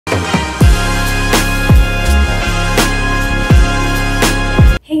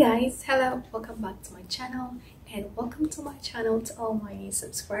guys, hello, welcome back to my channel, and welcome to my channel to all my new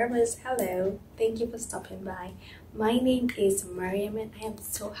subscribers. Hello, thank you for stopping by. My name is Mariam and I am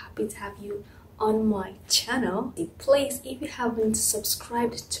so happy to have you on my channel. Please, if you haven't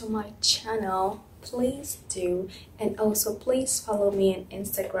subscribed to my channel, please do, and also please follow me on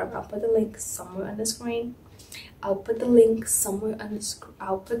Instagram. I'll put the link somewhere on the screen. I'll put the link somewhere on the screen.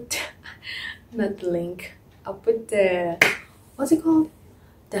 I'll put not the link, I'll put the, what's it called,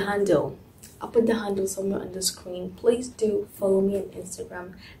 the handle. I'll put the handle somewhere on the screen. Please do follow me on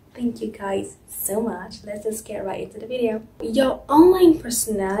Instagram. Thank you guys so much. Let's just get right into the video. Your online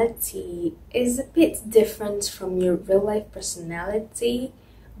personality is a bit different from your real life personality,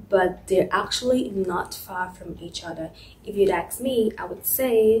 but they're actually not far from each other. If you'd ask me, I would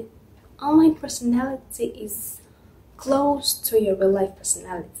say online personality is close to your real life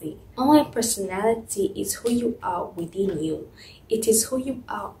personality. Online personality is who you are within you. It is who you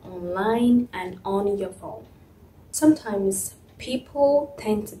are online and on your phone. Sometimes people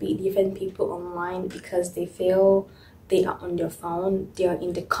tend to be different people online because they feel they are on their phone. They are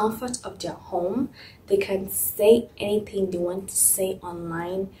in the comfort of their home. They can say anything they want to say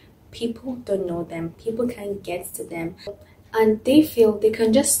online. People don't know them. People can't get to them. And they feel they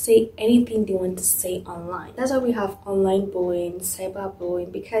can just say anything they want to say online. That's why we have online bullying,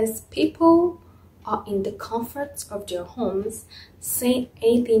 cyberbullying, because people are in the comforts of their homes saying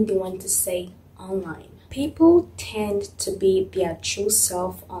anything they want to say online. People tend to be their true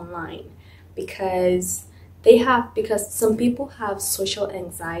self online because some people have social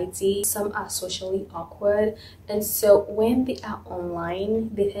anxiety, some are socially awkward, and so when they are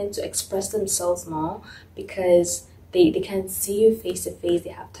online they tend to express themselves more because they can see you face to face. They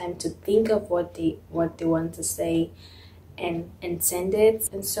have time to think of what they want to say and send it.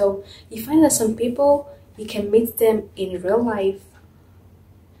 And so you find that some people, you can meet them in real life.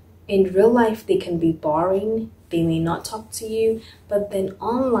 In real life they can be boring, they may not talk to you, but then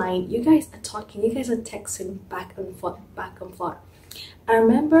online you guys are talking, you guys are texting back and forth. I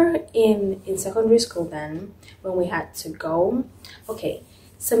remember in secondary school then, when we had to go, okay,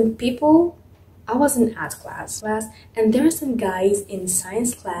 some people, I was in art class, and there are some guys in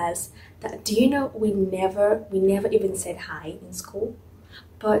science class that, do you know, we never even said hi in school,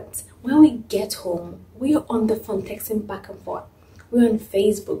 but when we get home we are on the phone texting back and forth. We're on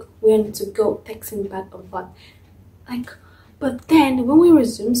Facebook, we're on to go texting back and forth. Like, but then when we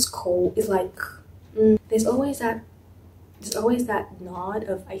resume school, it's like there's always that nod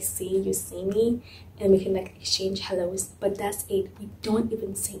of I see you, see me, and we can like exchange hellos, but that's it. We don't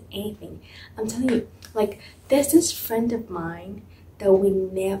even say anything. I'm telling you, like, there's this friend of mine that we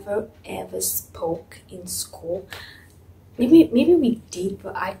never ever spoke in school. Maybe we did,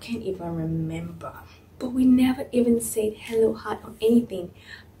 but I can't even remember. But we never even said hello, hi, or anything.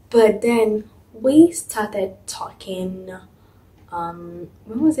 But then we started talking. When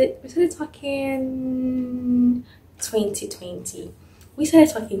was it? We started talking 2020. We started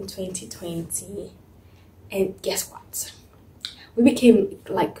talking 2020, and guess what? We became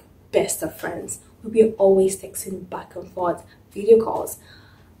like best of friends. We were always texting back and forth, video calls.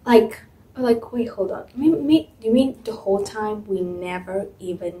 Like, wait, hold on. You mean the whole time we never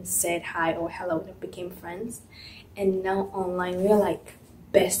even said hi or hello, we became friends, and now online we're like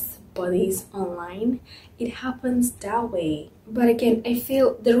best buddies online? It happens that way. But again, I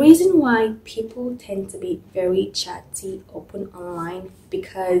feel the reason why people tend to be very chatty, open online,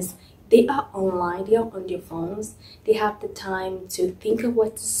 because they are online, they are on their phones, they have the time to think of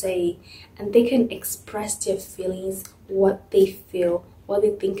what to say, and they can express their feelings, what they feel, what they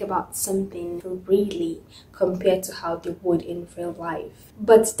think about something freely compared to how they would in real life.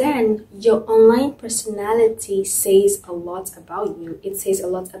 But then your online personality says a lot about you. It says a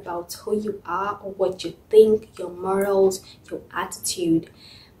lot about who you are or what you think, your morals, your attitude.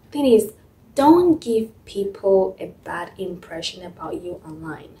 Thing is, don't give people a bad impression about you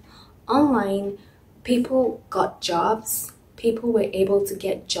online. Online, people got jobs. People were able to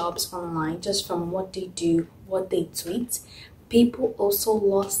get jobs online just from what they do, what they tweet. People also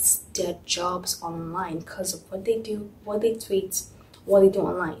lost their jobs online because of what they do, what they tweet, what they do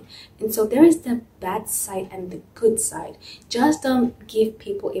online. And so there is the bad side and the good side. Just don't give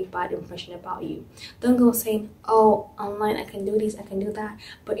people a bad impression about you. Don't go saying, oh, online I can do this, I can do that,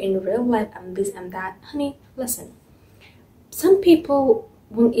 but in real life I'm this and that. Honey, listen, some people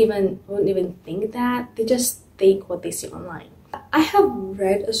won't even think that. They just think what they see online. I have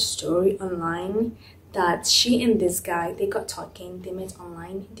read a story online that she and this guy, they got talking, they met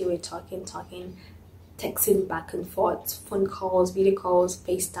online, they were talking, texting back and forth, phone calls, video calls,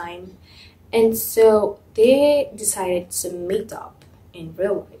 FaceTime, and so they decided to meet up in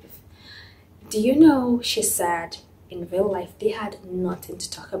real life. Do you know she said in real life they had nothing to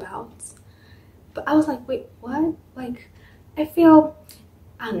talk about? But I was like, wait, what? Like, I feel,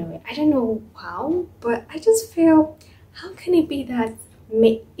 I don't know, I don't know how, but I just feel, how can it be that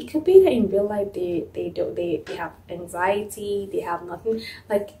it could be that in real life they have anxiety, they have nothing,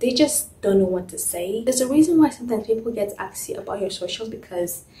 like they just don't know what to say. There's a reason why sometimes people get anxious about your socials,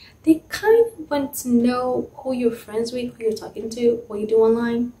 because they kind of want to know who you're friends with, who you're talking to, what you do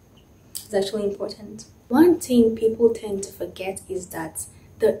online. It's actually important. One thing people tend to forget is that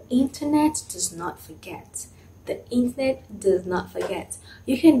the internet does not forget. The internet does not forget.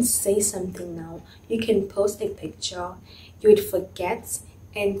 You can say something now, you can post a picture, you would forget,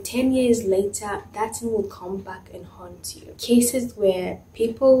 and 10 years later that thing will come back and haunt you. Cases where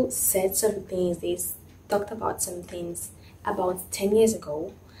people said some things, they talked about some things about 10 years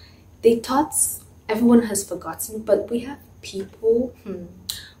ago, they thought everyone has forgotten, but we have people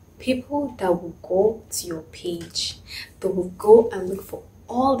that will go to your page, they will go and look for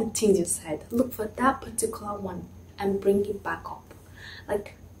all the things you said, look for that particular one and bring it back up.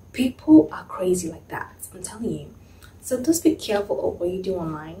 Like, people are crazy like that, I'm telling you. So just be careful of what you do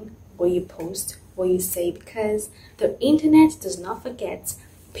online, what you post, what you say, because the internet does not forget.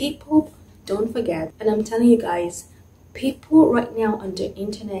 People don't forget. And I'm telling you guys, people right now on the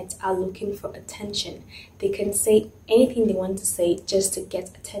internet are looking for attention. They can say anything they want to say just to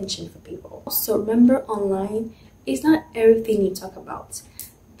get attention for people. So remember, online is not everything you talk about.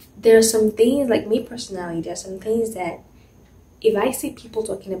 There are some things, like me personally, there are some things that if I see people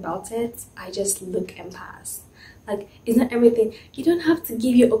talking about it, I just look and pass. Like, it's not everything. You don't have to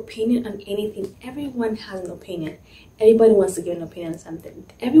give your opinion on anything. Everyone has an opinion. Everybody wants to give an opinion on something.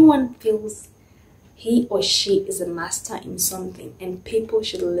 Everyone feels he or she is a master in something, and people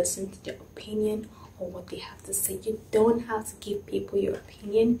should listen to their opinion or what they have to say. You don't have to give people your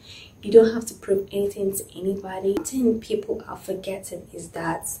opinion. You don't have to prove anything to anybody. One thing people are forgetting is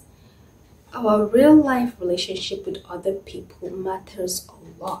that our real life relationship with other people matters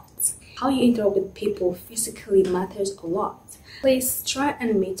a lot. How you interact with people physically matters a lot. Please try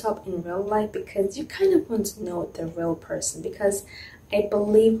and meet up in real life, because you kind of want to know the real person, because I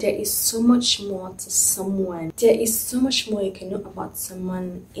believe there is so much more to someone. There is so much more you can know about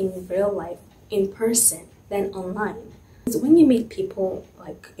someone in real life, in person, than online. So when you meet people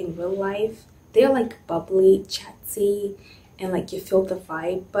like in real life, they're like bubbly, chatty, and like you feel the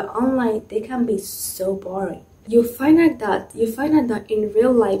vibe. But online, they can be so boring. You find out that in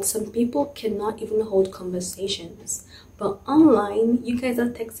real life, some people cannot even hold conversations. But online, you guys are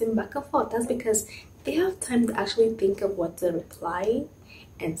texting back and forth. That's because they have time to actually think of what to reply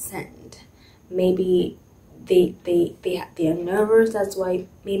and send. Maybe they are nervous, that's why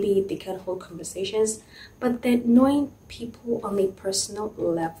maybe they can't hold conversations. But then knowing people on a personal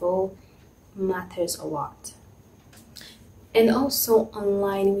level matters a lot. And also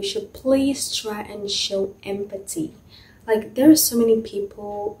online, we should please try and show empathy. Like, there are so many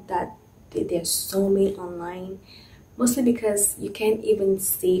people that they're so mean online, mostly because you can't even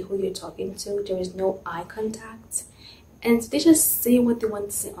see who you're talking to. There is no eye contact, and they just say what they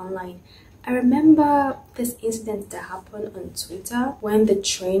want to say online. I remember this incident that happened on Twitter when the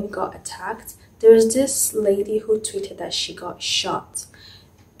train got attacked. There was this lady who tweeted that she got shot.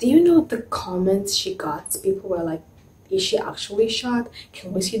 Do you know the comments she got? People were like, is she actually shot?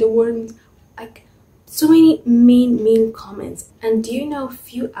 Can we see the wound? Like, so many mean comments. And do you know, a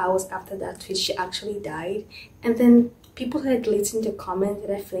few hours after that tweet, she actually died. And then people had deleting the comments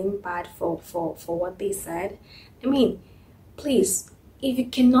that are feeling bad for what they said. I mean, please, if you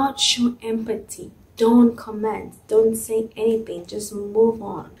cannot show empathy, don't comment, don't say anything, just move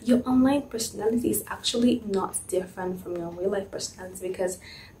on. Your online personality is actually not different from your real life personality, because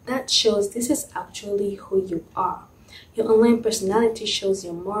that shows this is actually who you are. Your online personality shows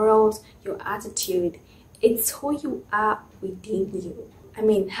your morals, your attitude. It's who you are within you. I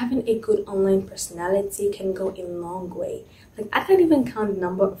mean, having a good online personality can go a long way. Like, I can't even count the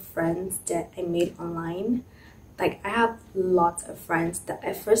number of friends that I made online. Like, I have lots of friends that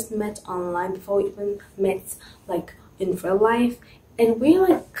I first met online before we even met like in real life, and we're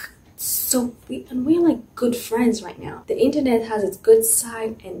like good friends right now. The internet has its good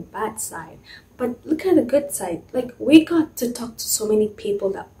side and bad side, but look at the good side. Like, we got to talk to so many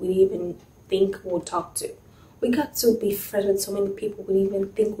people that we didn't even think we'll talk to. We got to be friends with so many people we didn't even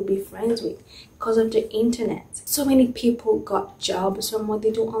think we'd be friends with because of the internet. So many people got jobs from what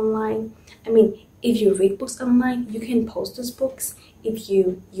they do online. I mean, if you read books online, you can post those books. If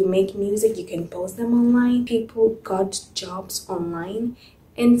you make music, you can post them online. People got jobs online.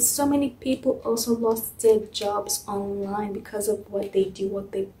 And so many people also lost their jobs online because of what they do,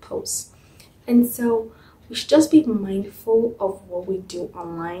 what they post. And so we should just be mindful of what we do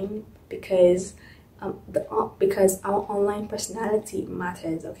online, because because our online personality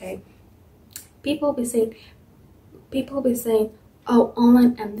matters. Okay, people be saying oh,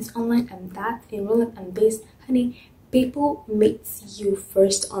 online and this, online and that, in real life and this. Honey, people meet you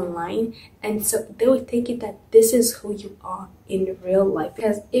first online, and so they will take it that this is who you are in real life.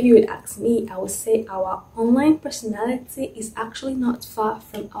 Because if you would ask me, I would say our online personality is actually not far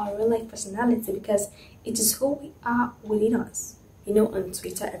from our real life personality, because it is who we are within us. You know, on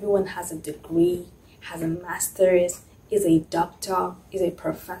Twitter, everyone has a degree, has a master's, is a doctor, is a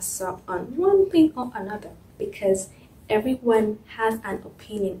professor on one thing or another, because everyone has an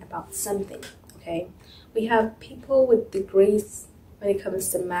opinion about something. Okay, we have people with degrees when it comes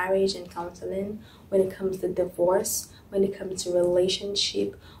to marriage and counseling, when it comes to divorce, when it comes to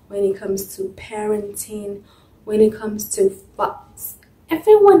relationship, when it comes to parenting, when it comes to facts.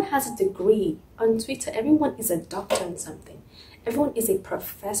 Everyone has a degree. On Twitter, everyone is a doctor in something, everyone is a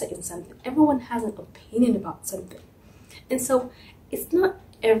professor in something, everyone has an opinion about something. And so it's not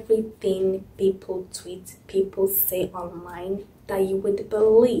everything people tweet, people say online that you would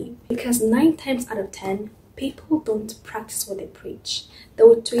believe, because 9 times out of 10 people don't practice what they preach. They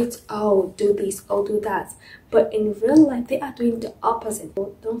will tweet, oh, do this, oh, do that, but in real life they are doing the opposite.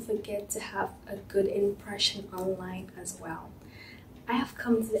 Don't forget to have a good impression online as well. I have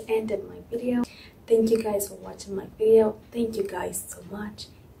come to the end of my video. Thank you guys for watching my video. Thank you guys so much.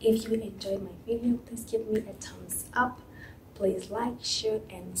 If you enjoyed my video, please give me a thumbs up. Please like, share,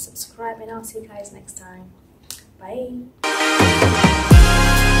 and subscribe, and I'll see you guys next time. Bye.